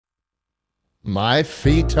My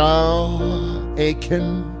feet are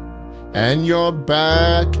aching and your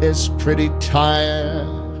back is pretty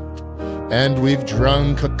tired, and we've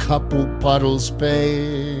drunk a couple bottles,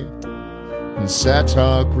 babe, and set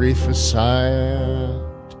our grief aside.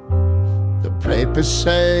 The papers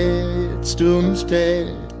say it's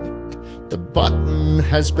doomsday, the button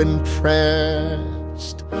has been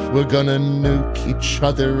pressed. We're gonna nuke each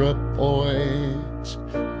other up, boys,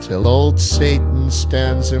 till old Satan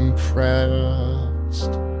stands impressed.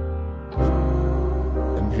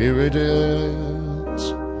 And here it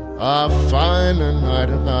is, our final night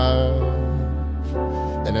alive.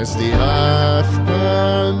 And as the earth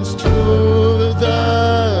burns to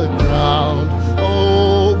the ground,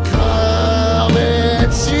 oh, come,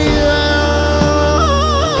 it's you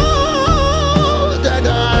that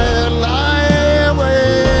I lie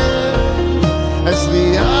with. As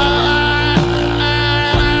the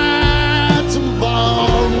atom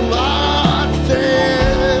bomb locked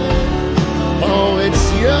in, oh,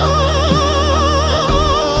 it's you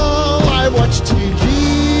I watch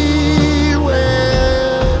TV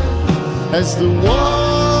with. As the world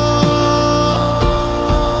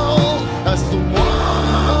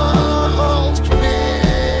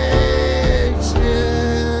craves in.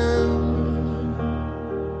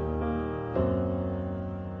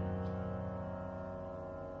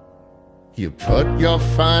 You put your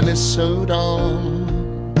finest suit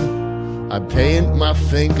on, I paint my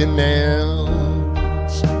fingernails.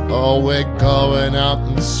 Oh, we're going out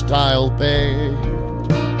in style, babe,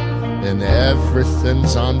 and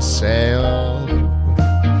everything's on sale.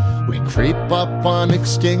 We creep up on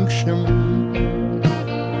extinction,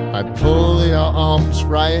 I pull your arms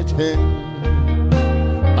right in,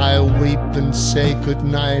 I weep and say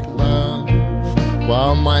goodnight, love,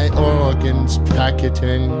 while my organs pack it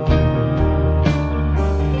in.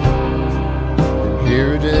 And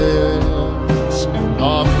here it is,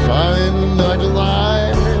 our final night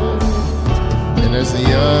alive. And as the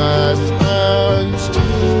earth turns to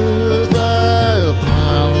the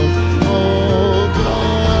ground, oh,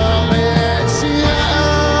 God, it's you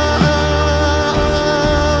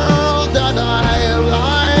that I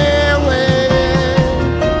lie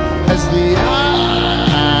with. As the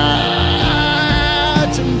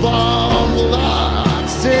atom bomb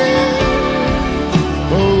locks in,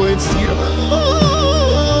 oh, it's you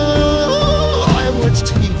I watch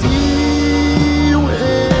TV with.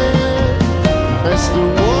 As the world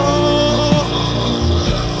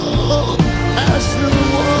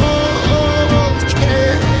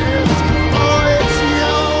cares, oh, it's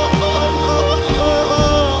you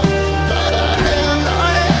that I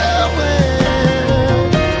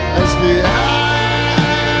with. As the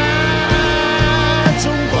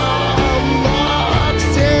atom bomb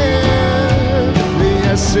locks in,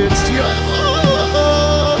 yes, it's you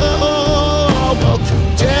welcome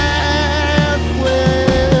death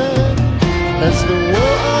with. As the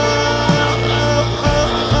world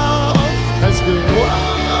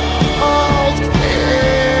created.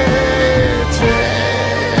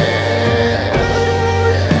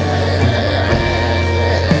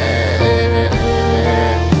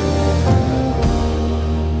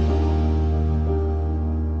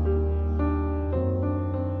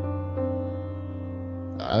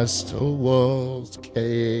 As the world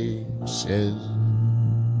caves in.